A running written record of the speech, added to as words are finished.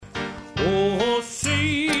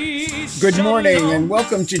Good morning and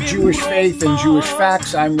welcome to Jewish Faith and Jewish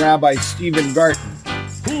Facts. I'm Rabbi Stephen Garten.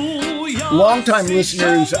 Longtime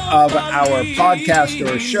listeners of our podcast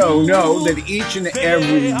or show know that each and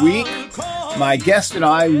every week, my guest and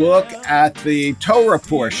I look at the Torah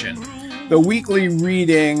portion, the weekly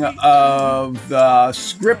reading of the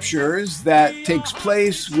scriptures that takes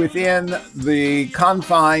place within the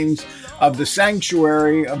confines of the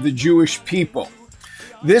sanctuary of the Jewish people.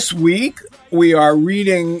 This week, we are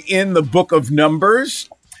reading in the book of Numbers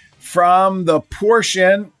from the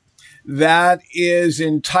portion that is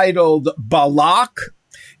entitled Balak.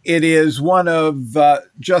 It is one of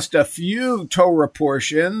just a few Torah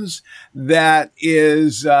portions that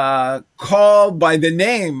is called by the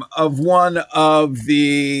name of one of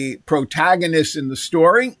the protagonists in the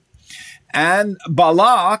story. And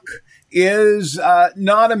Balak is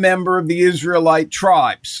not a member of the Israelite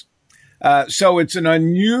tribes. So it's an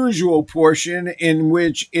unusual portion in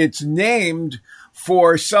which it's named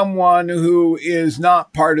for someone who is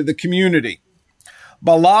not part of the community.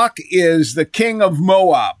 Balak is the king of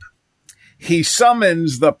Moab. He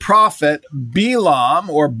summons the prophet Balaam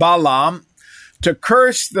to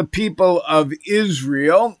curse the people of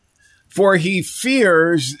Israel, for he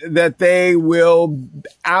fears that they will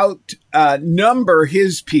outnumber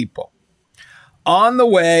his people. On the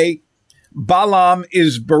way, Balaam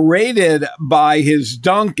is berated by his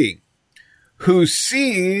donkey, who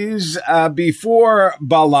sees before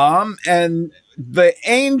Balaam and the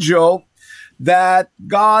angel that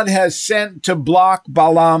God has sent to block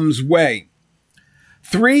Balaam's way.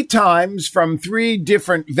 3 times from 3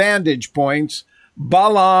 different vantage points,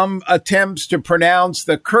 Balaam attempts to pronounce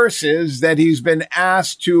the curses that he's been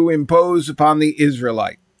asked to impose upon the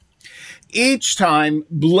Israelite. Each time,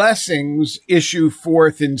 blessings issue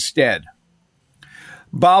forth instead.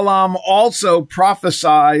 Balaam also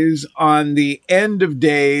prophesies on the end of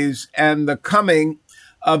days and the coming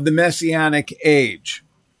of the Messianic age.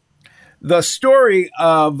 The story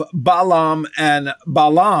of Balaam and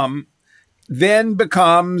Balaam then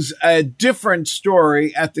becomes a different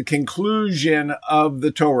story at the conclusion of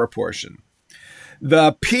the Torah portion.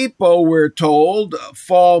 The people, we're told,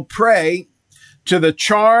 fall prey to the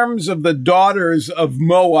charms of the daughters of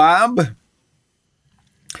Moab,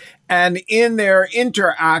 and in their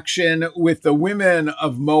interaction with the women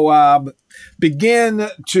of Moab, begin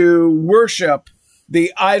to worship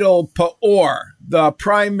the idol Peor, the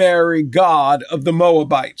primary god of the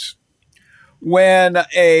Moabites. When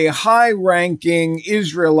a high-ranking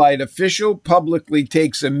Israelite official publicly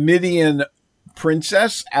takes a Midian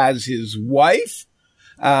princess as his wife,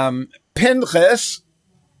 Pinchas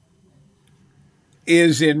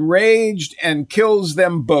is enraged and kills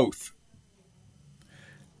them both.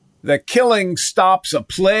 The killing stops a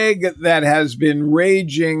plague that has been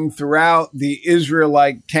raging throughout the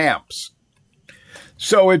Israelite camps.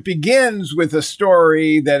 So it begins with a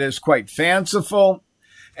story that is quite fanciful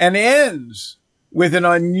and ends with an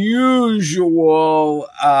unusual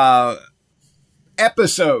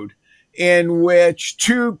episode in which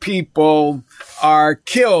 2 people are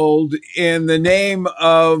killed in the name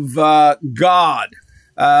of God.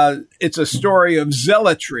 It's a story of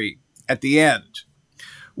zealotry at the end.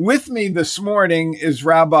 With me this morning is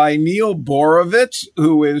Rabbi Neil Borovitz,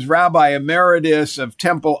 who is Rabbi Emeritus of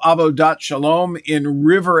Temple Avodat Shalom in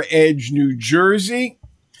River Edge, New Jersey.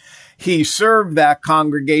 He served that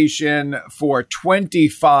congregation for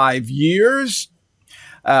 25 years.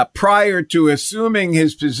 Prior to assuming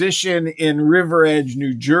his position in River Edge,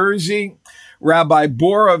 New Jersey, Rabbi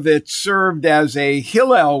Borovitz served as a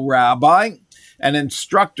Hillel rabbi, an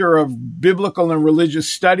instructor of biblical and religious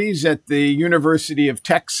studies at the University of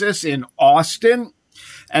Texas in Austin,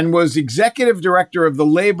 and was executive director of the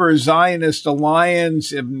Labor Zionist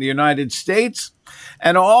Alliance in the United States,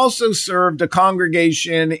 and also served a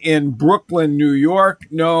congregation in Brooklyn, New York,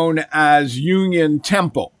 known as Union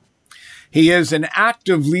Temple. He is an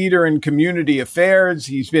active leader in community affairs.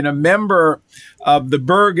 He's been a member of the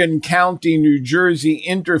Bergen County, New Jersey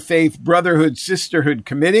Interfaith Brotherhood Sisterhood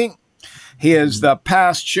Committee. He is the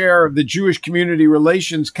past chair of the Jewish Community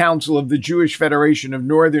Relations Council of the Jewish Federation of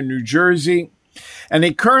Northern New Jersey, and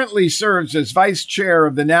he currently serves as vice chair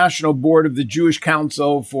of the National Board of the Jewish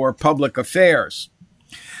Council for Public Affairs.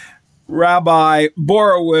 Rabbi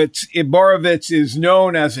Borovitz is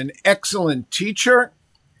known as an excellent teacher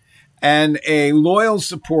and a loyal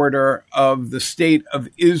supporter of the State of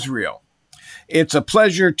Israel. It's a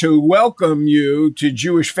pleasure to welcome you to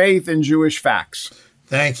Jewish Faith and Jewish Facts.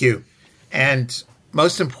 Thank you. And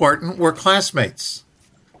most important, we're classmates.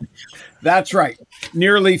 That's right.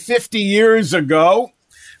 Nearly 50 years ago,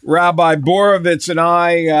 Rabbi Borovitz and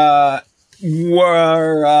I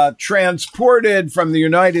were transported from the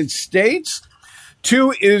United States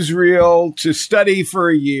to Israel to study for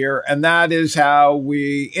a year, and that is how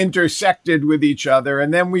we intersected with each other.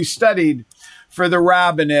 And then we studied for the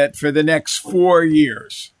rabbinate for the next 4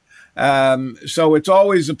 years. So it's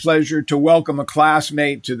always a pleasure to welcome a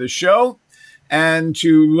classmate to the show and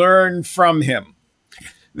to learn from him.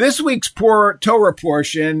 This week's Torah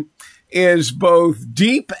portion is both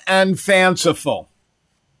deep and fanciful.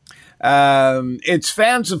 It's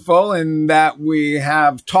fanciful in that we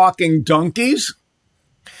have talking donkeys,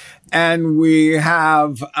 and we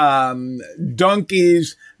have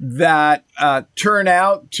donkeys that turn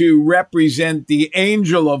out to represent the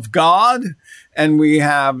angel of God, and we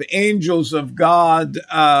have angels of God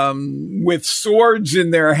with swords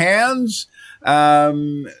in their hands.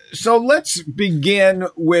 So let's begin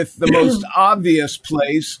with the most obvious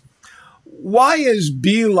place. Why is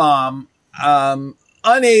Bilam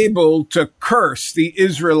unable to curse the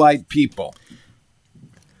Israelite people?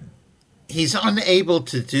 He's unable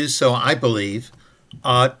to do so, I believe,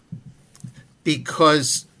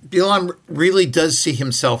 because Bilam really does see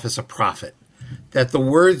himself as a prophet, that the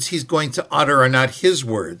words he's going to utter are not his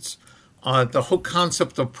words. The whole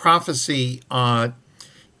concept of prophecy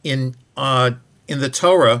in the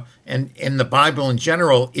Torah and in the Bible in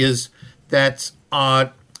general is that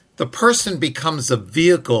the person becomes a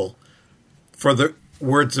vehicle for the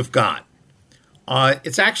words of God.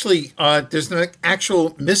 It's actually, there's an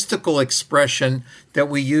actual mystical expression that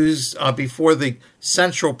we use before the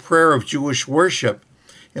central prayer of Jewish worship,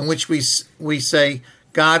 in which we say,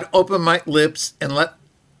 God, open my lips and let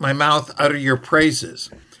my mouth utter your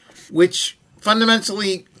praises, which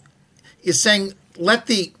fundamentally is saying, let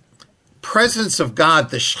the presence of God,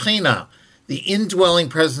 the Shekhinah, the indwelling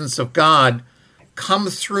presence of God, come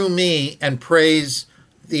through me and praise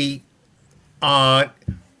the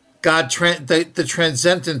the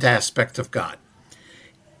transcendent aspect of God.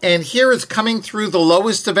 And here it's coming through the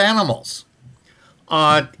lowest of animals.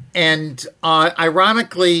 Ironically,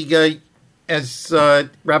 as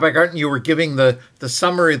Rabbi Garten, you were giving the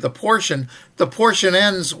summary of the portion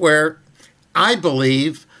ends where I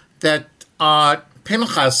believe that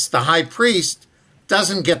Pinchas, the high priest,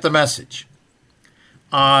 doesn't get the message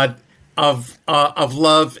of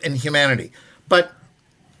love and humanity. But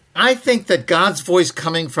I think that God's voice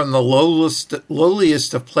coming from the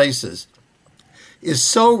lowliest of places is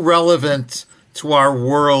so relevant to our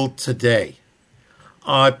world today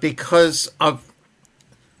because of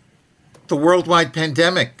the worldwide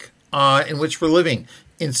pandemic in which we're living,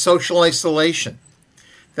 in social isolation,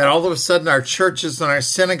 that all of a sudden our churches and our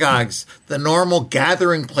synagogues, the normal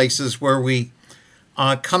gathering places where we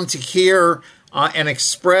come to hear and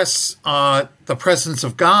express the presence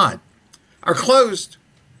of God, are closed.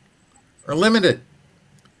 Are limited.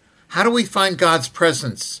 How do we find God's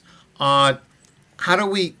presence? How do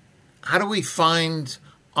we find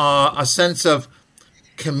a sense of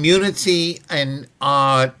community and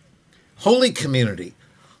holy community?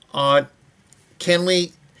 Can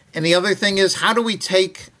we? And the other thing is, how do we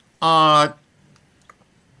take the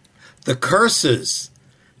curses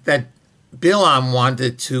that Bilam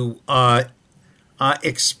wanted to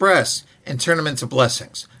express and turn them into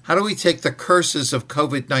blessings? How do we take the curses of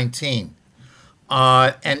COVID-19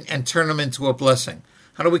 and turn them into a blessing?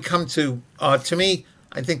 How do we come to me,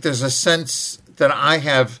 I think there's a sense that I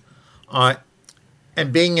have,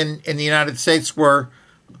 and being in the United States, we're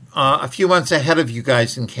a few months ahead of you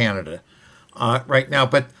guys in Canada right now,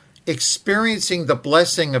 but experiencing the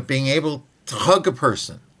blessing of being able to hug a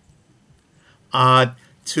person, to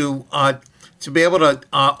be able to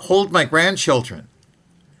hold my grandchildren,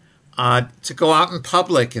 to go out in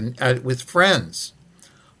public and with friends,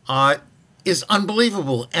 is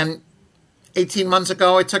unbelievable. And 18 months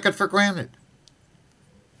ago, I took it for granted.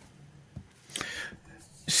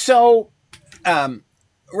 So,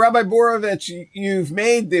 Rabbi Borovitz, you've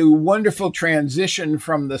made the wonderful transition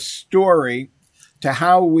from the story to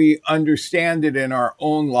how we understand it in our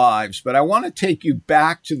own lives. But I want to take you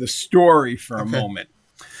back to the story for a moment,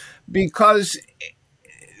 because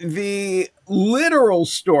the literal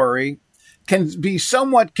story can be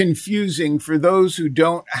somewhat confusing for those who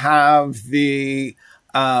don't have the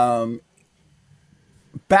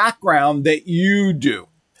background that you do.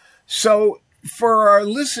 So for our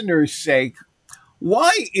listeners' sake,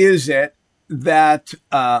 why is it that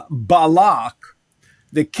Balak,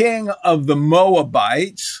 the king of the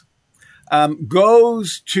Moabites,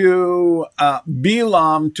 goes to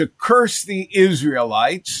Bilam to curse the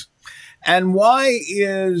Israelites? And why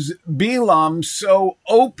is Bilam so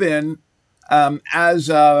open as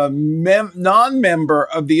a non-member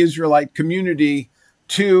of the Israelite community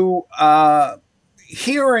to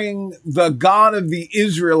hearing the God of the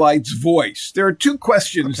Israelites' voice. There are two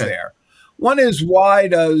questions there. One is, why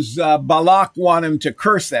does Balak want him to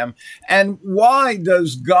curse them? And why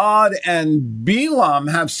does God and Balaam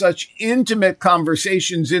have such intimate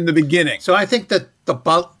conversations in the beginning? So I think that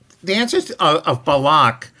the answer of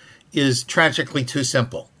Balak is tragically too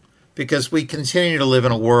simple, because we continue to live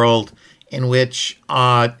in a world in which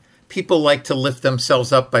people like to lift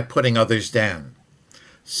themselves up by putting others down.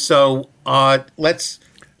 So let's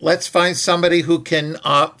find somebody who can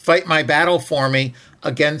fight my battle for me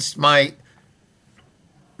against my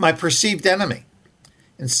perceived enemy.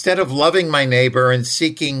 Instead of loving my neighbor and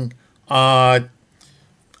seeking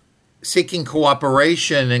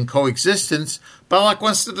cooperation and coexistence, Balak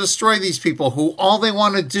wants to destroy these people who all they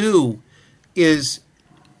want to do is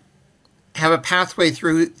have a pathway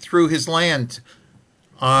through his land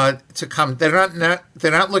to come. They're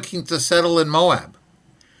not looking to settle in Moab.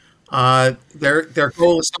 Their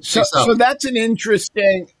goal is so that's an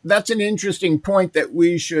interesting point that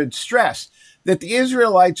we should stress, that the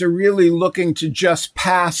Israelites are really looking to just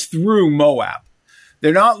pass through Moab.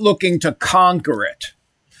 They're not looking to conquer it.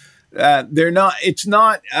 It's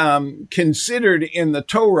not considered in the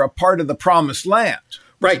Torah part of the promised land.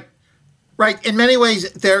 Right. In many ways,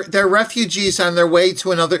 they're refugees on their way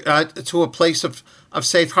to to a place of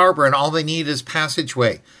safe harbor, and all they need is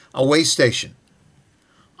passageway, a way station.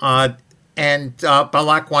 And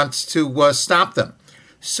Balak wants to stop them.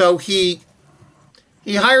 So he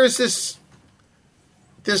hires this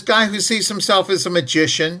guy who sees himself as a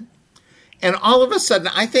magician. And all of a sudden,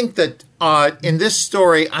 I think that in this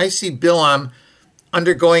story, I see Balaam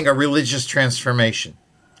undergoing a religious transformation.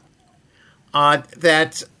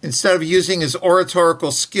 That instead of using his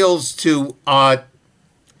oratorical skills to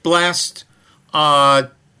blast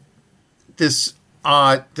this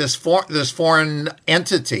foreign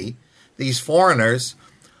entity, these foreigners,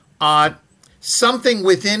 something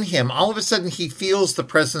within him, all of a sudden he feels the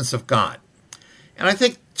presence of God. And I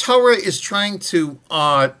think Torah is trying to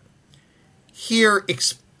here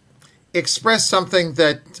express something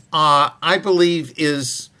that I believe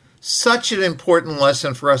is such an important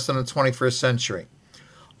lesson for us in the 21st century.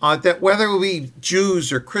 That whether we be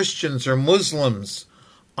Jews or Christians or Muslims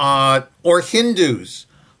or Hindus,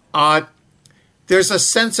 there's a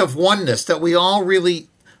sense of oneness, that we all really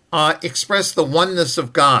express the oneness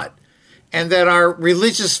of God, and that our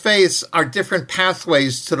religious faiths are different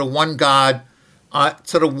pathways to the one God,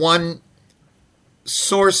 to the one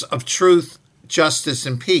source of truth, justice,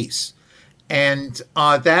 and peace. And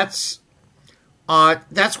that's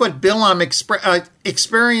what Balaam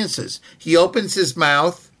experiences. He opens his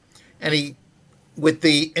mouth, and with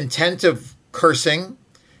the intent of cursing,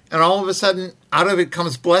 and all of a sudden, out of it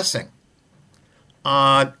comes blessing.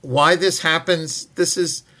 Why this happens? This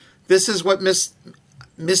is what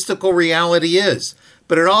mystical reality is.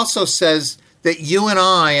 But it also says that you and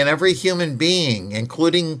I and every human being,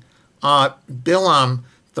 including Balaam,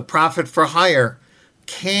 the prophet for hire,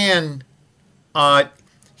 can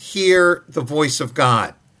hear the voice of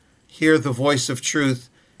God, hear the voice of truth,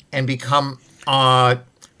 and become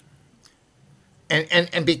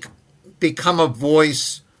become a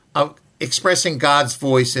voice of expressing God's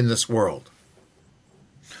voice in this world.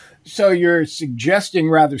 So you're suggesting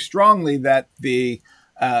rather strongly that the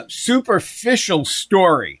superficial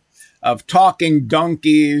story of talking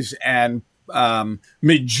donkeys and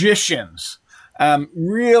magicians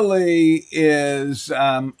really is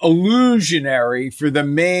illusionary for the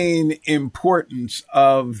main importance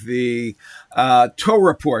of the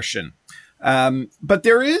Torah portion. But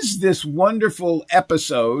there is this wonderful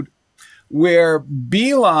episode where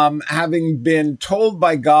Balaam, having been told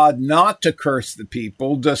by God not to curse the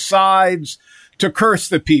people, decides to curse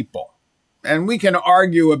the people. And we can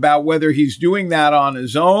argue about whether he's doing that on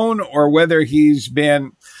his own or whether he's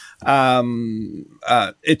been,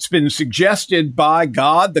 it's been suggested by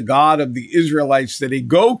God, the God of the Israelites, that he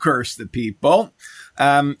go curse the people.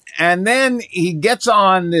 And then he gets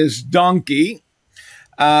on this donkey,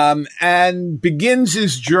 and begins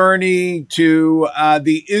his journey to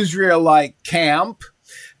the Israelite camp.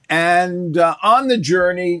 And on the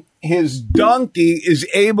journey, his donkey is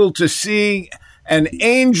able to see an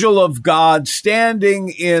angel of God standing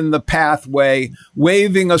in the pathway,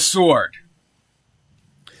 waving a sword.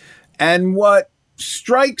 And what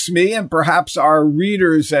strikes me, and perhaps our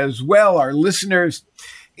readers as well, our listeners,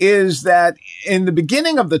 is that in the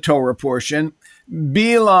beginning of the Torah portion,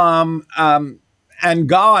 Balaam and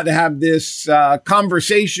God have this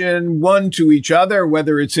conversation one to each other,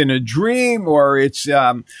 whether it's in a dream or it's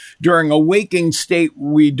during a waking state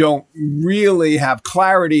we don't really have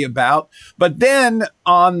clarity about. But then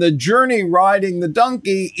on the journey riding the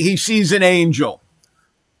donkey, he sees an angel.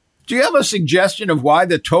 Do you have a suggestion of why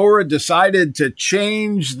the Torah decided to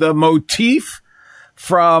change the motif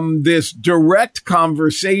from this direct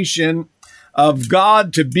conversation of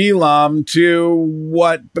God to Bilam to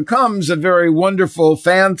what becomes a very wonderful,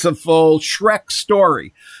 fanciful Shrek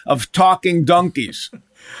story of talking donkeys?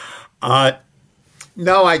 No,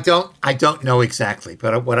 I don't know exactly,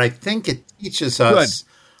 but what I think it teaches us,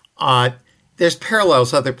 there's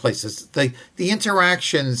parallels other places. The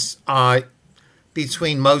interactions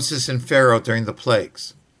between Moses and Pharaoh during the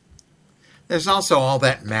plagues. There's also all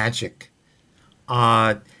that magic.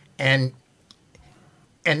 And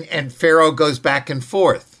Pharaoh goes back and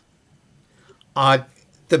forth.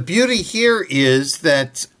 The beauty here is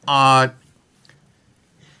that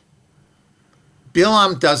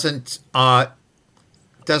Bilam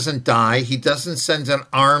doesn't die. He doesn't send an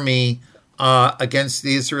army against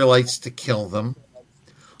the Israelites to kill them.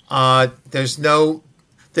 There's no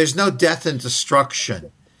death and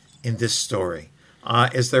destruction in this story,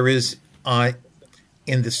 as there is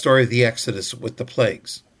in the story of the Exodus with the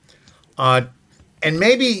plagues. And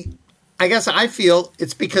maybe, I guess I feel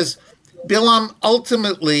it's because Bilam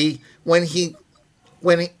ultimately, when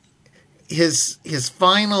his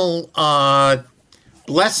final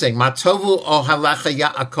blessing, Matovu ohalecha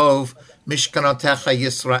Yaakov mishkanotecha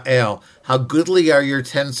Yisrael, how goodly are your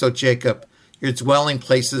tents, O Jacob, your dwelling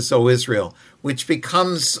places, O Israel, which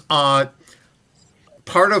becomes part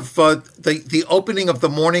of the opening of the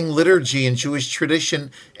morning liturgy in Jewish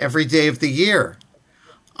tradition every day of the year.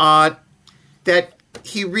 That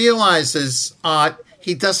he realizes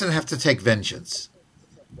he doesn't have to take vengeance.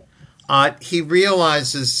 He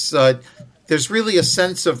realizes there's really a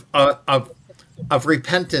sense of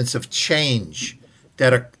repentance, of change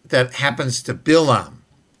that happens to Bilam.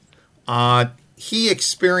 He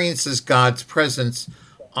experiences God's presence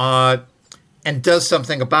and does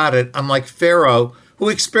something about it, unlike Pharaoh, who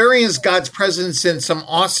experienced God's presence in some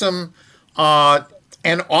awesome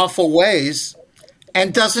and awful ways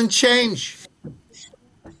and doesn't change.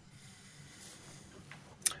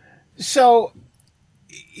 So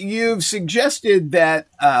you've suggested that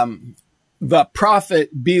the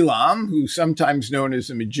prophet Bilam, who's sometimes known as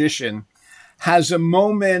a magician, has a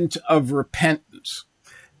moment of repentance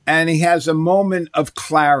and he has a moment of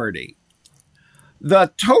clarity.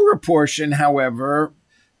 The Torah portion, however,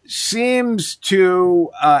 seems to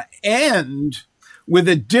end with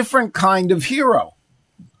a different kind of hero.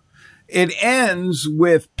 It ends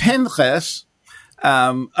with Pinchas,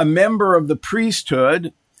 a member of the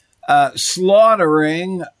priesthood,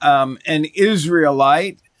 slaughtering an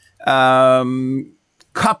Israelite,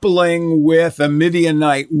 coupling with a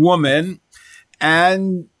Midianite woman,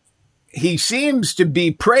 and he seems to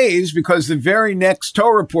be praised because the very next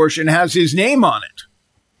Torah portion has his name on it.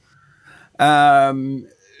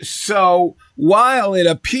 So while it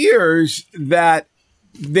appears that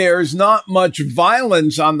there's not much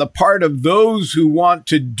violence on the part of those who want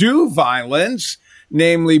to do violence,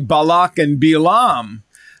 namely Balak and Bilam,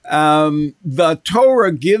 the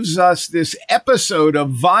Torah gives us this episode of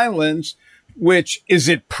violence, which, is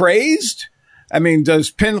it praised? I mean, does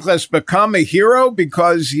Pinchas become a hero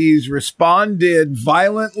because he's responded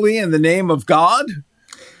violently in the name of God?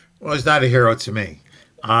 Well, he's not a hero to me.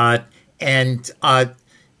 And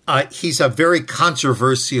he's a very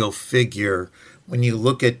controversial figure when you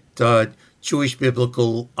look at Jewish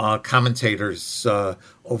biblical commentators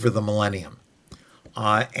over the millennium.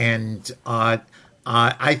 And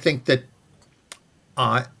I think that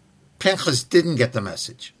Pinchas didn't get the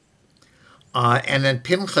message. And then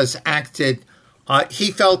Pinchas acted,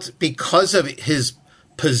 he felt because of his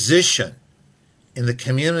position in the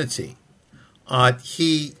community,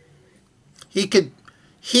 he could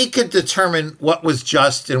determine what was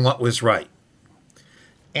just and what was right.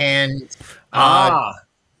 And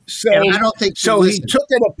so and I don't think he took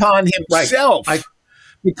it upon himself, right.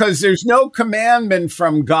 Because there's no commandment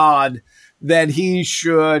from God that he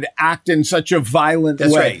should act in such a violent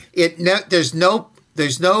way. Right. There's no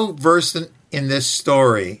verse in this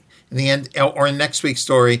story, in the end, or in next week's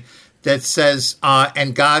story, that says,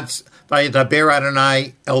 and God's Vayedaber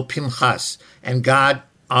Adonai el Pinchas, and God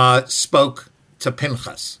spoke to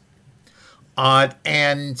Pinchas. And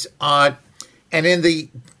in the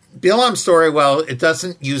Bilam story, well, it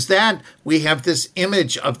doesn't use that. We have this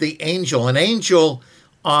image of the angel. An angel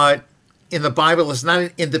in the Bible is not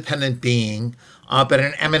an independent being, but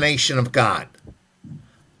an emanation of God.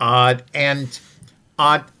 And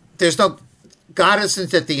there's no God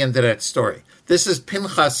isn't at the end of that story. This is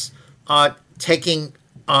Pinchas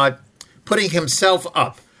putting himself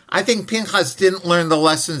up. I think Pinchas didn't learn the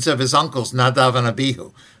lessons of his uncles, Nadav and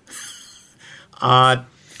Abihu.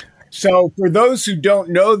 So for those who don't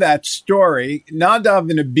know that story, Nadav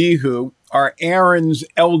and Abihu are Aaron's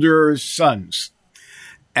elder sons.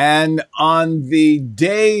 And on the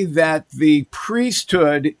day that the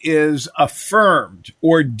priesthood is affirmed,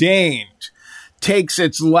 ordained, takes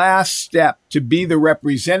its last step to be the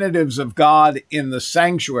representatives of God in the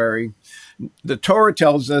sanctuary, the Torah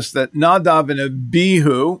tells us that Nadav and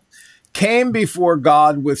Abihu came before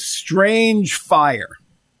God with strange fire,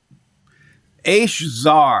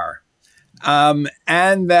 Eshzar,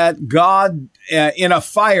 and that God, in a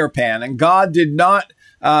fire pan, and God did not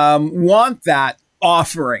want that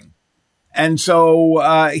offering. And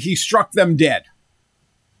so he struck them dead.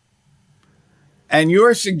 And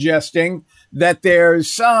you're suggesting that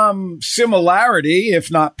there's some similarity, if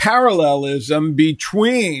not parallelism,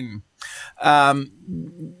 between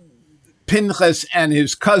Pinchas and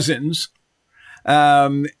his cousins,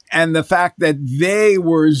 and the fact that they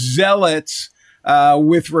were zealots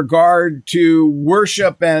with regard to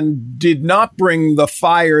worship and did not bring the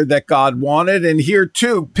fire that God wanted. And here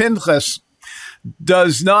too, Pinchas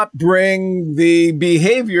does not bring the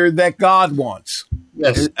behavior that God wants.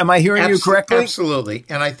 Yes. Am I hearing you correctly? Absolutely.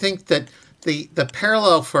 And I think that the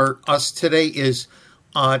parallel for us today is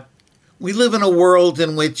we live in a world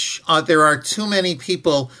in which there are too many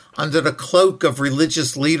people under the cloak of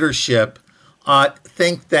religious leadership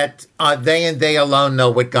think that they and they alone know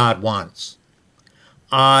what God wants.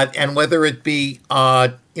 And whether it be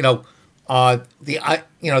the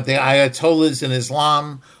Ayatollahs in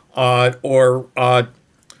Islam or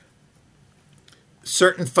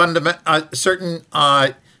certain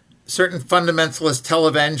fundamentalist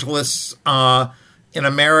televangelists in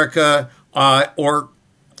America or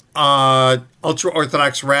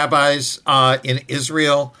ultra-Orthodox rabbis in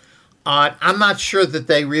Israel, I'm not sure that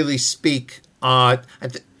they really speak that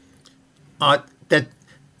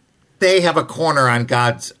they have a corner on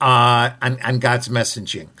God's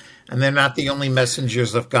messaging, and they're not the only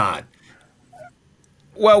messengers of God.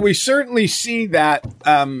 Well, we certainly see that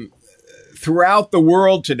throughout the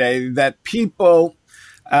world today, that people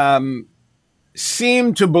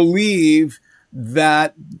seem to believe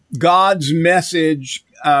that God's message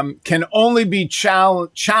can only be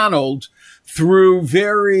channeled through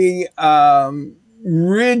very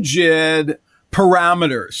rigid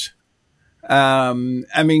parameters.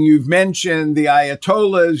 I mean, you've mentioned the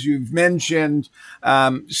Ayatollahs, you've mentioned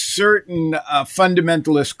certain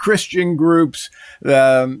fundamentalist Christian groups,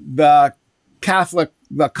 the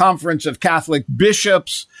Conference of Catholic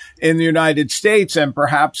Bishops in the United States and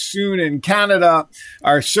perhaps soon in Canada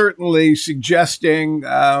are certainly suggesting,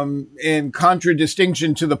 in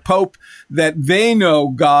contradistinction to the Pope, that they know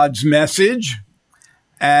God's message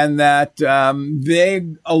and that they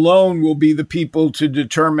alone will be the people to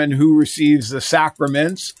determine who receives the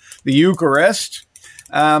sacraments, the Eucharist.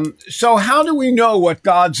 So how do we know what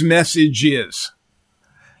God's message is?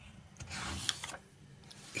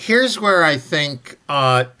 Here's where I think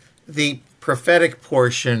the prophetic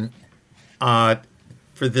portion for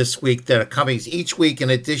this week that accompanies each week,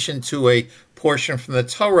 in addition to a portion from the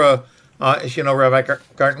Torah, as you know, Rabbi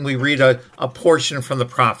Garten, we read a portion from the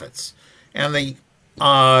prophets. And the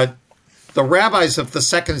rabbis of the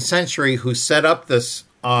second century who set up this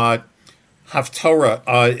Haftorah,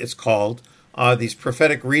 it's called, these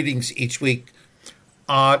prophetic readings each week,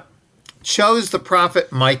 chose the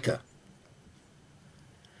prophet Micah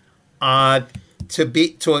to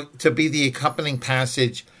be the accompanying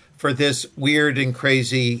passage for this weird and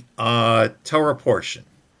crazy Torah portion.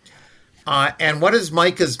 And what is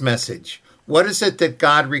Micah's message? What is it that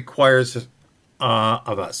God requires of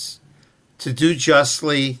us? To do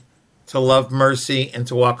justly, to love mercy, and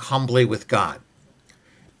to walk humbly with God.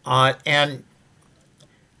 And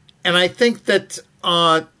I think that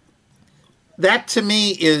that to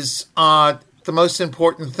me is the most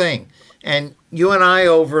important thing. And you and I,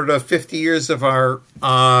 over the 50 years of our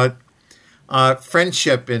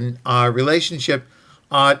friendship and relationship,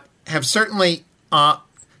 have certainly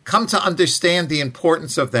come to understand the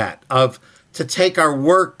importance of that, to take our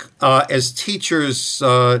work as teachers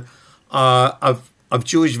of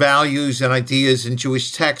Jewish values and ideas and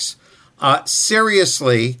Jewish texts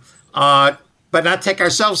seriously, but not take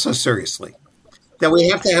ourselves so seriously. That we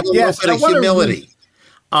have to have a little bit of humility.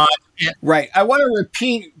 Right. I want to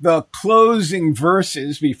repeat the closing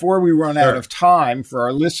verses before we run out of time for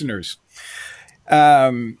our listeners.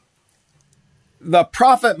 the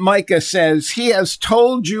prophet Micah says, he has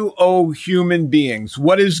told you, O human beings,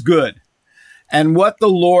 what is good and what the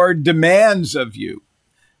Lord demands of you,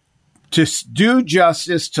 to do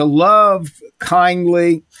justice, to love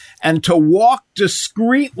kindly, and to walk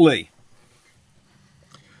discreetly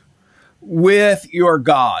with your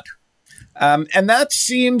God. And that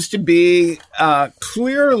seems to be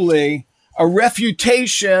clearly a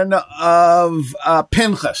refutation of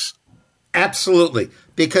Pinchas. Absolutely,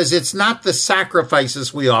 because it's not the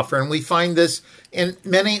sacrifices we offer, and we find this in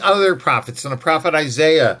many other prophets. And the prophet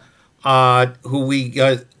Isaiah, who we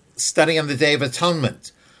study on the Day of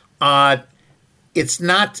Atonement, it's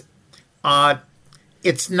not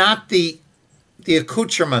the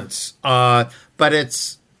accoutrements, but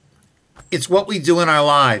it's what we do in our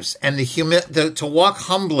lives, and to walk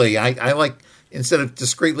humbly. I like, instead of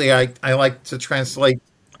discreetly, I like to translate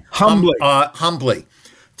Humbly. Humbly.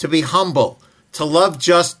 To be humble, to love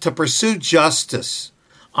to pursue justice,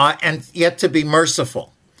 and yet to be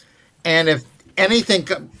merciful. And if anything,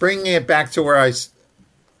 bringing it back to where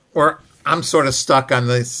I'm sort of stuck on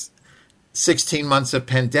this 16 months of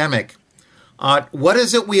pandemic, what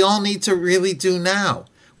is it we all need to really do now?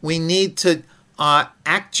 We need to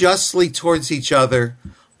act justly towards each other,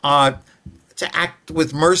 to act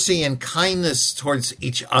with mercy and kindness towards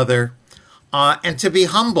each other, and to be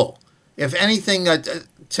humble. If anything,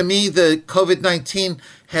 to me, the COVID-19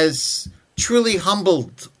 has truly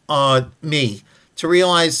humbled me to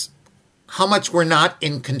realize how much we're not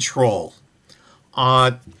in control.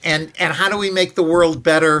 And how do we make the world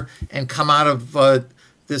better and come out of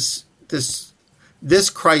this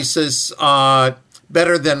crisis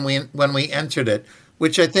better than when we entered it?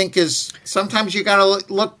 Which I think is, sometimes you got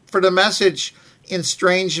to look for the message in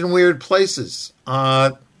strange and weird places.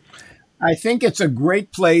 I think it's a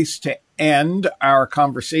great place to end our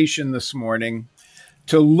conversation this morning,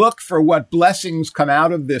 to look for what blessings come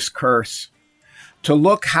out of this curse, to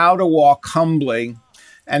look how to walk humbly,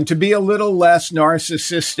 and to be a little less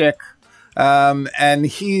narcissistic, and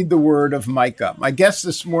heed the word of Micah. My guest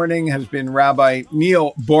this morning has been Rabbi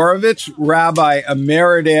Neil Borovitz, Rabbi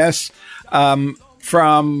Emeritus from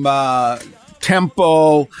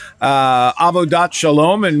Temple Avodat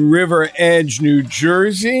Shalom in River Edge, New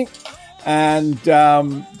Jersey. And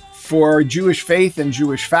for Jewish Faith and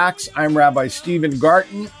Jewish Facts, I'm Rabbi Stephen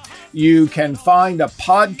Garten. You can find a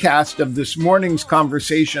podcast of this morning's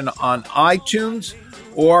conversation on iTunes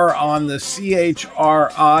or on the chri.ca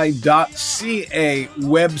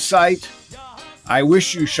website. I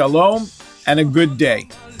wish you shalom and a good day.